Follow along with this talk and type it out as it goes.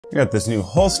Got this new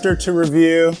holster to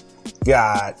review.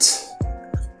 Got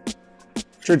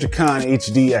Trijicon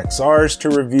HD XRs to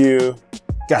review.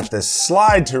 Got this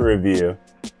slide to review.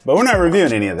 But we're not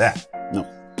reviewing any of that. No.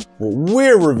 What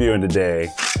we're reviewing today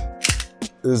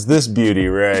is this beauty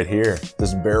right here,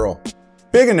 this barrel.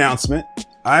 Big announcement.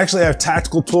 I actually have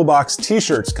Tactical Toolbox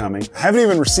t-shirts coming. I haven't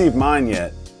even received mine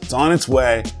yet. It's on its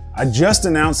way. I just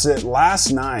announced it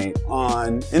last night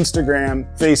on Instagram,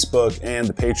 Facebook, and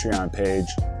the Patreon page.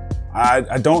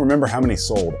 I don't remember how many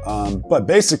sold, but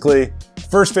basically,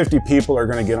 first 50 people are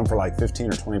gonna get them for like 15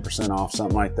 or 20% off,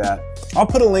 something like that. I'll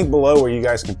put a link below where you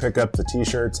guys can pick up the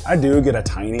t-shirts. I do get a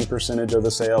tiny percentage of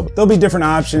the sale, but there'll be different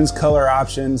options, color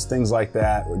options, things like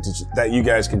that, that you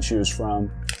guys can choose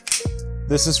from.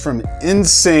 This is from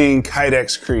Insane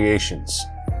Kydex Creations.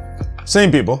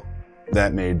 Same people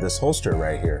that made this holster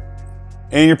right here.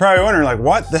 And you're probably wondering, like,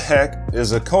 what the heck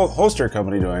is a holster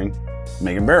company doing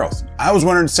making barrels? I was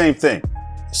wondering the same thing.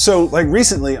 So, like,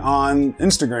 recently on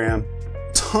Instagram,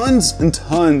 tons and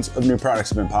tons of new products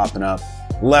have been popping up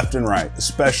left and right,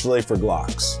 especially for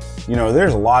Glocks. You know,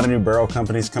 there's a lot of new barrel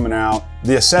companies coming out.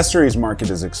 The accessories market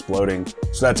is exploding,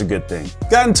 so that's a good thing.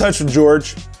 Got in touch with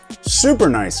George, super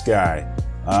nice guy.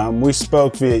 We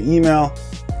spoke via email,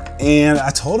 and I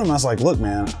told him, I was like, look,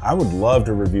 man, I would love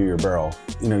to review your barrel.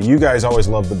 You know, you guys always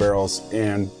love the barrels,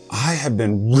 and I have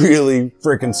been really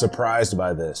freaking surprised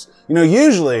by this. You know,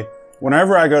 usually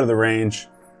whenever I go to the range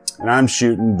and I'm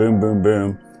shooting, boom, boom,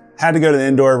 boom, had to go to the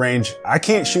indoor range. I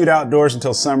can't shoot outdoors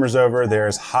until summer's over.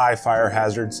 There's high fire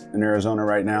hazards in Arizona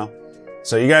right now.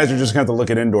 So you guys are just gonna have to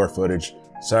look at indoor footage.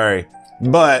 Sorry.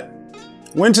 But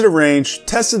went to the range,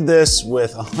 tested this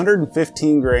with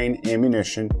 115 grain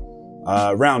ammunition,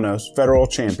 round nose, Federal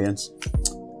Champions.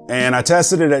 And I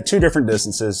tested it at two different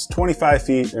distances, 25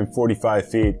 feet and 45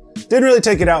 feet. Didn't really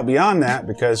take it out beyond that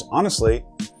because honestly,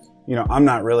 you know, I'm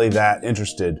not really that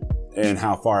interested in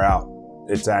how far out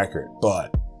it's accurate,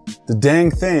 but the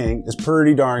dang thing is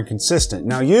pretty darn consistent.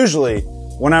 Now, usually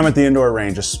when I'm at the indoor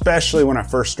range, especially when I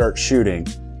first start shooting,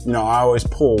 you know, I always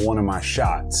pull one of my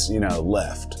shots, you know,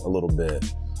 left a little bit,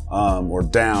 or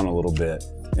down a little bit.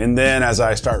 And then as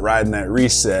I start riding that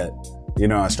reset, you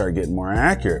know, I start getting more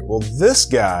accurate. Well, this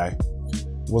guy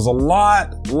was a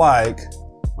lot like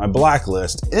my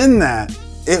Blacklist in that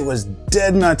it was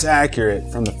dead nuts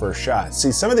accurate from the first shot.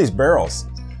 See, some of these barrels,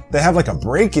 they have like a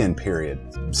break-in period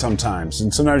sometimes.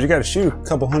 And sometimes you got to shoot a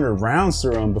couple hundred rounds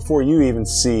through them before you even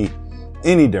see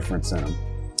any difference in them.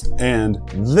 And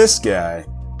this guy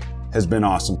has been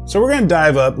awesome. So we're going to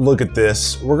dive up, look at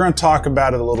this. We're going to talk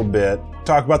about it a little bit,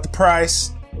 talk about the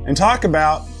price, and talk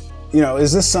about, you know,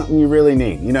 is this something you really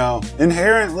need? You know,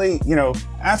 inherently, you know,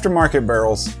 aftermarket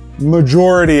barrels,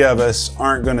 majority of us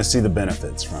aren't going to see the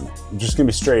benefits from it. I'm just going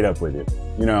to be straight up with you,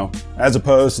 you know, as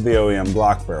opposed to the OEM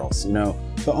Glock barrels. You know,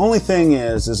 the only thing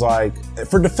is like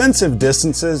for defensive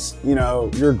distances, you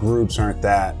know, your groups aren't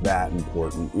that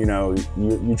important. You know,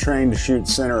 you train to shoot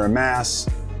center of mass,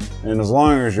 and as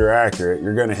long as you're accurate,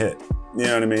 you're going to hit. You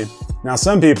know what I mean? Now,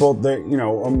 some people, they, you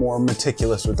know, are more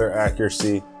meticulous with their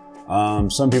accuracy.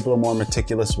 Some people are more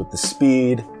meticulous with the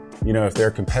speed, you know, if they're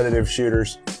competitive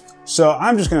shooters. So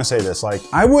I'm just going to say this, like,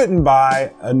 I wouldn't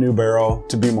buy a new barrel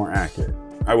to be more accurate.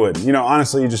 I wouldn't. You know,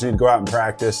 honestly, you just need to go out and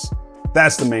practice.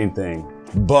 That's the main thing.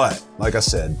 But like I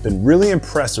said, been really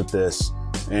impressed with this,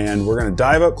 and we're going to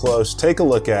dive up close, take a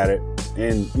look at it,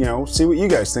 and, you know, see what you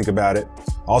guys think about it.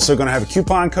 Also going to have a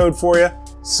coupon code for you.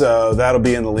 So that'll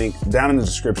be in the link down in the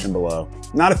description below.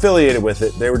 Not affiliated with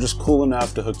it. They were just cool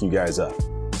enough to hook you guys up.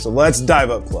 So let's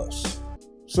dive up close.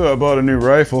 So I bought a new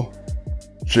rifle.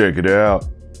 Check it out.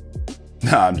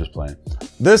 Nah, I'm just playing.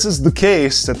 This is the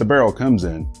case that the barrel comes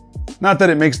in. Not that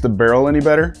it makes the barrel any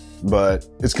better, but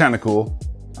it's kind of cool.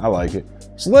 I like it.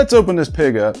 So let's open this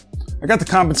pig up. I got the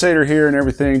compensator here and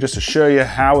everything just to show you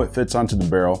how it fits onto the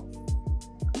barrel.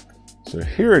 So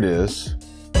here it is.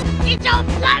 You don't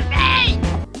love me!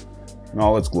 In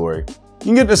all its glory. You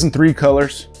can get this in 3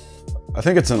 colors. I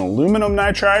think it's an aluminum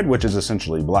nitride, which is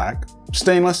essentially black,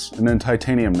 stainless, and then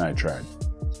titanium nitride.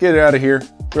 Let's get it out of here,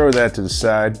 throw that to the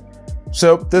side.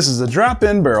 So this is a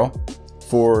drop-in barrel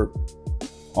for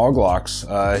all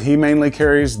Glocks. He mainly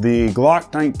carries the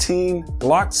Glock 19,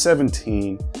 Glock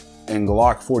 17, and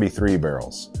Glock 43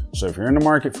 barrels. So if you're in the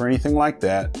market for anything like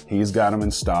that, he's got them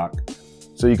in stock.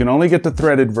 So you can only get the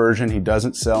threaded version. He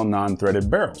doesn't sell non-threaded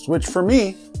barrels, which for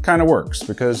me kind of works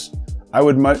because I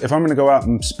would, if I'm going to go out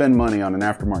and spend money on an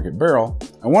aftermarket barrel,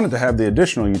 I want it to have the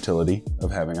additional utility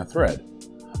of having a thread.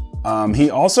 He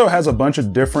also has a bunch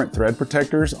of different thread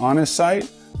protectors on his site,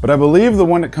 but I believe the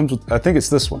one that comes with, I think it's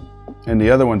this one, and the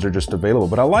other ones are just available.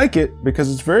 But I like it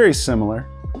because it's very similar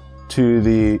to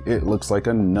the, it looks like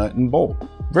a nut and bolt.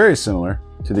 Very similar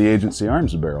to the Agency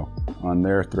Arms barrel on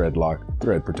their thread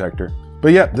protector.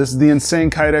 But yep, this is the Insane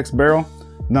Kydex barrel.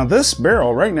 Now this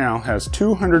barrel right now has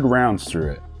 200 rounds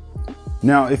through it.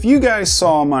 Now, if you guys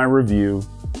saw my review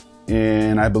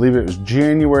in, I believe it was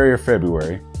January or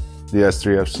February, the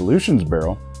S3F Solutions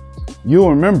barrel, you'll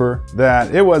remember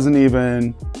that it wasn't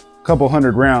even a couple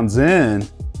hundred rounds in,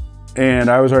 and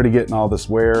I was already getting all this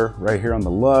wear right here on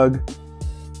the lug.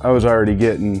 I was already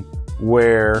getting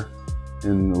wear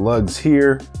in the lugs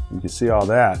here. You can see all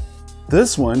that.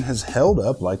 This one has held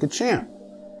up like a champ.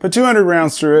 Put 200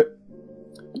 rounds through it.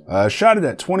 Shot it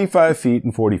at 25 feet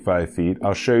and 45 feet.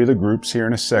 I'll show you the groups here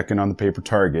in a second on the paper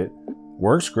target.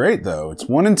 Works great though. It's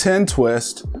 1 in 10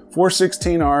 twist,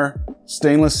 416R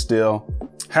stainless steel,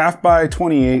 1/2 by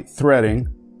 28 threading.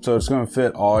 So it's going to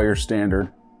fit all your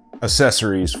standard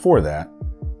accessories for that.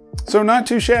 So not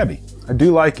too shabby. I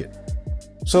do like it.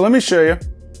 So let me show you.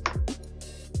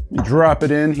 You drop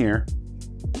it in here.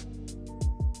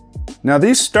 Now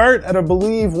these start at, I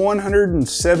believe,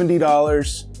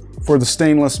 $170 for the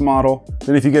stainless model.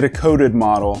 Then if you get a coated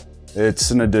model,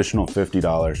 it's an additional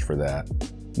 $50 for that.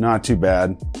 Not too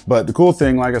bad. But the cool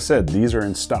thing, like I said, these are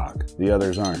in stock. The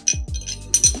others aren't.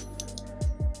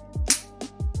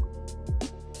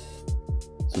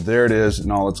 So there it is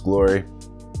in all its glory.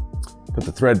 Put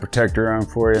the thread protector on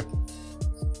for you.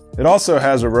 It also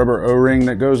has a rubber O-ring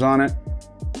that goes on it,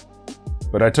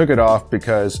 but I took it off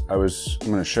because I'm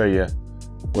going to show you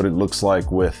what it looks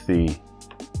like with the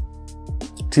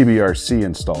TBRC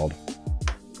installed.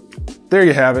 There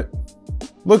you have it.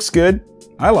 Looks good.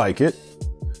 I like it.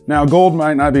 Now, gold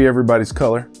might not be everybody's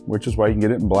color, which is why you can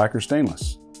get it in black or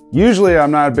stainless. Usually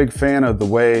I'm not a big fan of the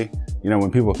way, you know,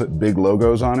 when people put big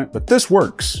logos on it, but this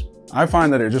works. I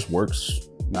find that it just works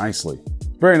nicely.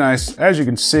 Very nice. As you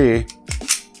can see,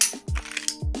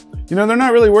 you know, they're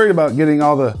not really worried about getting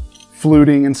all the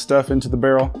fluting and stuff into the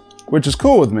barrel, which is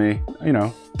cool with me. You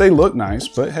know, they look nice,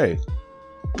 but hey,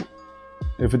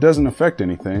 if it doesn't affect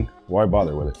anything, why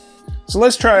bother with it? So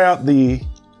let's try out the,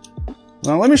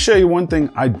 now let me show you one thing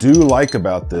I do like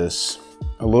about this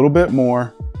a little bit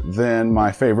more than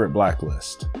my favorite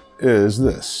Blacklist, is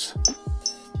this.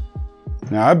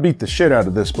 Now I beat the shit out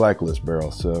of this Blacklist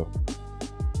barrel, so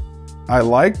I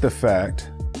like the fact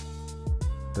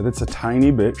that it's a tiny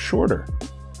bit shorter,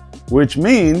 which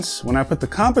means when I put the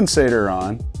compensator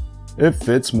on, it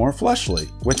fits more flushly,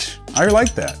 which I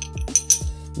like that.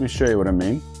 Let me show you what I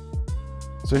mean.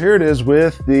 So here it is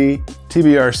with the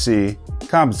TBRC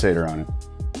compensator on it.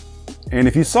 And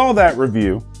if you saw that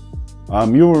review,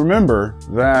 you'll remember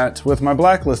that with my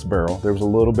Blacklist barrel, there was a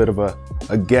little bit of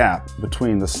a gap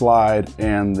between the slide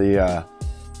and the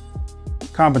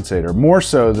compensator, more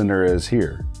so than there is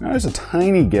here. Now there's a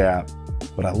tiny gap,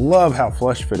 but I love how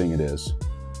flush fitting it is.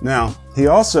 Now, he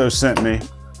also sent me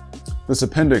this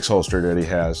appendix holster that he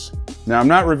has. Now, I'm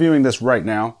not reviewing this right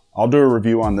now. I'll do a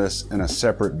review on this in a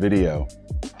separate video.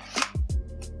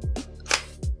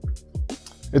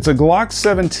 It's a Glock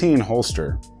 17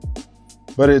 holster,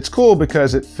 but it's cool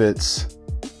because it fits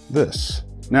this.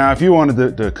 Now, if you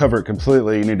wanted to cover it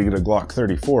completely, you need to get a Glock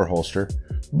 34 holster,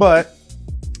 but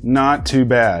not too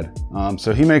bad.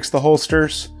 So he makes the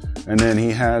holsters, and then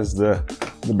he has the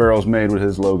barrels made with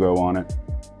his logo on it.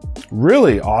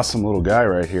 Really awesome little guy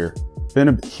right here. Been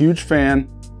a huge fan.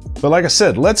 But like I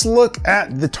said, let's look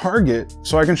at the target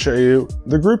so I can show you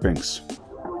the groupings.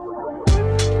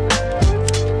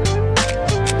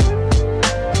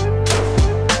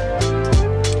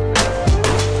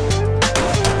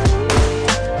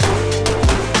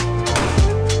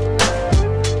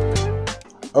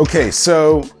 Okay,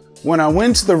 so when I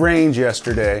went to the range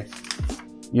yesterday,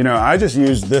 you know, I just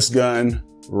used this gun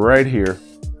right here.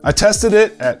 I tested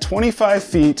it at 25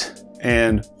 feet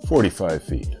and 45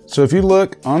 feet. So if you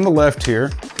look on the left here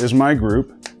is my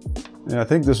group. And I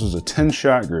think this was a 10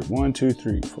 shot group. 1, 2,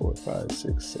 3, 4, 5,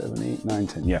 6, 7, 8, 9,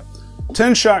 10. Yeah,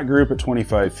 10 shot group at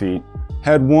 25 feet.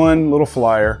 Had one little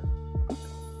flyer.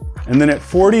 And then at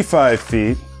 45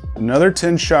 feet, another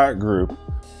 10 shot group.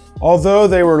 Although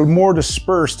they were more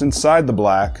dispersed inside the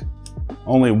black,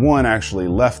 only one actually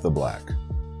left the black.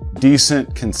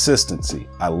 Decent consistency.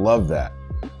 I love that.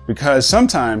 Because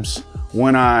sometimes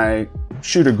when I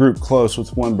shoot a group close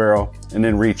with one barrel and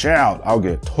then reach out, I'll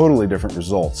get totally different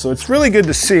results. So it's really good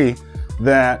to see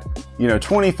that, you know,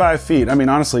 25 feet, I mean,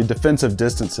 honestly, defensive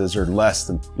distances are less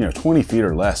than, you know, 20 feet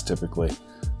or less typically.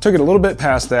 Took it a little bit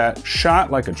past that,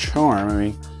 shot like a charm. I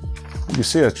mean, you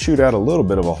see I shoot out a little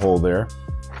bit of a hole there.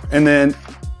 And then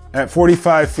at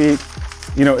 45 feet,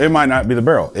 you know, it might not be the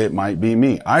barrel. It might be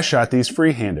me. I shot these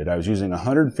free-handed. I was using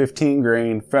 115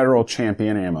 grain Federal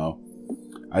Champion ammo.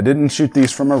 I didn't shoot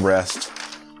these from a rest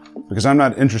because I'm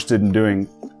not interested in doing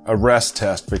a rest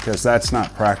test because that's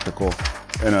not practical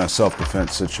in a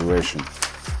self-defense situation.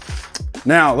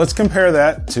 Now, let's compare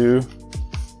that to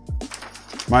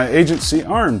my agency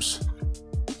arms.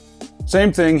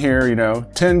 Same thing here, you know,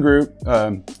 10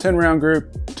 round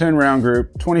group,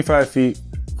 25 feet,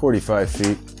 45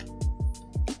 feet.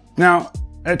 Now,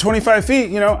 at 25 feet,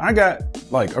 you know, I got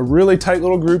like a really tight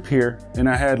little group here, and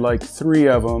I had like 3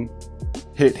 of them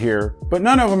hit here, but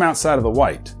none of them outside of the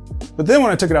white. But then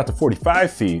when I took it out to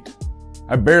 45 feet,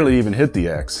 I barely even hit the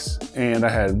X, and I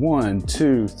had 1,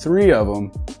 2, 3 of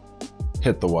them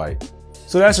hit the white.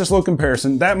 So that's just a little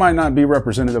comparison. That might not be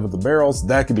representative of the barrels.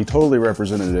 That could be totally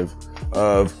representative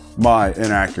of my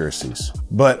inaccuracies.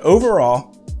 But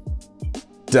overall,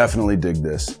 definitely dig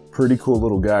this. Pretty cool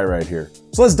little guy right here.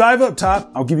 So let's dive up top.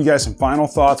 I'll give you guys some final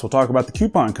thoughts. We'll talk about the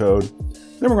coupon code.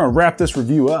 Then we're gonna wrap this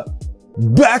review up.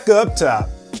 Back up top.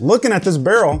 Looking at this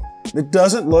barrel, it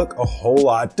doesn't look a whole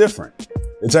lot different.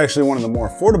 It's actually one of the more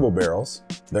affordable barrels.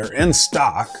 They're in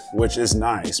stock, which is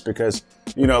nice because,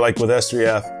 you know, like with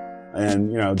S3F,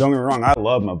 and, you know, don't get me wrong, I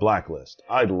love my Blacklist.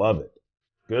 I love it.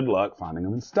 Good luck finding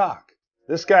them in stock.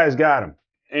 This guy's got them.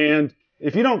 And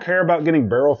if you don't care about getting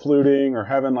barrel fluting or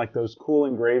having like those cool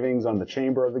engravings on the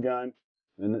chamber of the gun,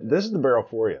 then this is the barrel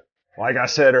for you. Like I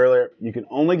said earlier, you can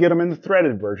only get them in the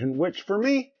threaded version, which for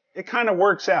me, it kind of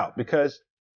works out because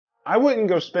I wouldn't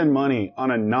go spend money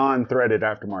on a non-threaded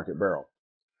aftermarket barrel.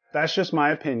 That's just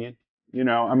my opinion. You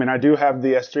know, I mean, I do have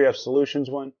the S3F Solutions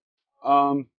one.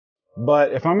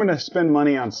 But if I'm going to spend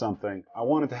money on something, I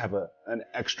want it to have an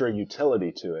extra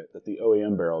utility to it that the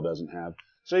OEM barrel doesn't have.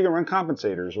 So you can run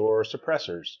compensators or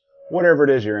suppressors, whatever it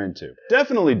is you're into.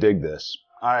 Definitely dig this.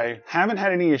 I haven't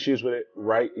had any issues with it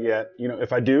right yet. You know,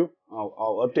 if I do,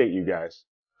 I'll update you guys.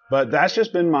 But that's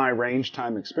just been my range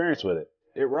time experience with it.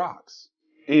 It rocks.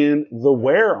 And the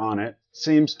wear on it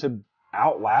seems to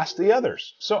outlast the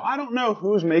others. So I don't know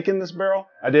who's making this barrel.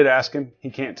 I did ask him. He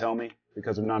can't tell me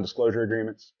because of non-disclosure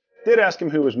agreements. Did ask him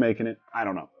who was making it. I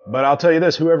don't know. But I'll tell you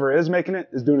this, whoever is making it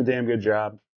is doing a damn good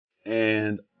job.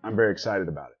 And I'm very excited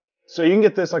about it. So you can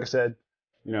get this, like I said,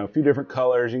 you know, a few different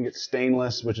colors. You can get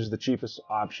stainless, which is the cheapest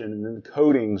option. And then the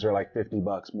coatings are like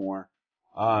 $50 more.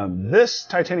 This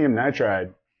titanium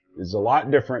nitride is a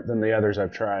lot different than the others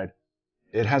I've tried.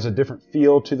 It has a different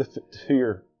feel to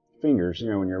your fingers, you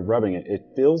know, when you're rubbing it. It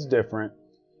feels different.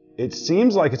 It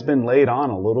seems like it's been laid on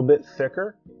a little bit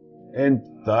thicker, and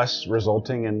thus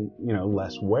resulting in, you know,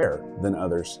 less wear than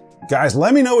others. Guys,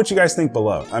 let me know what you guys think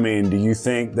below. I mean, do you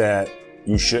think that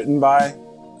you shouldn't buy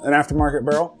an aftermarket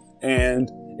barrel? And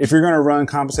if you're gonna run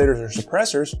compensators or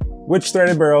suppressors, which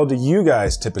threaded barrel do you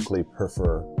guys typically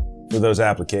prefer for those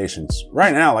applications?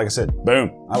 Right now, like I said,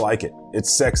 boom, I like it.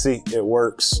 It's sexy, it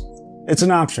works. It's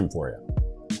an option for you.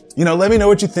 You know, let me know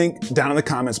what you think down in the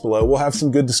comments below. We'll have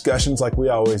some good discussions like we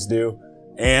always do.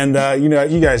 And, you know,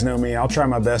 you guys know me. I'll try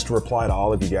my best to reply to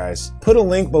all of you guys. Put a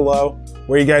link below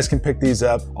where you guys can pick these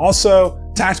up.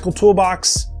 Also, Tactical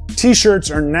Toolbox t-shirts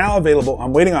are now available.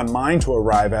 I'm waiting on mine to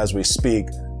arrive as we speak.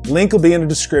 Link will be in the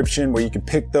description where you can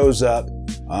pick those up.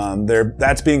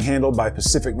 That's being handled by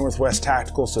Pacific Northwest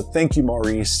Tactical. So thank you,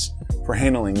 Maurice, for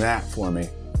handling that for me.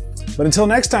 But until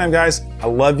next time, guys, I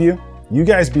love you. You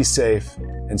guys be safe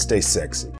and stay sexy.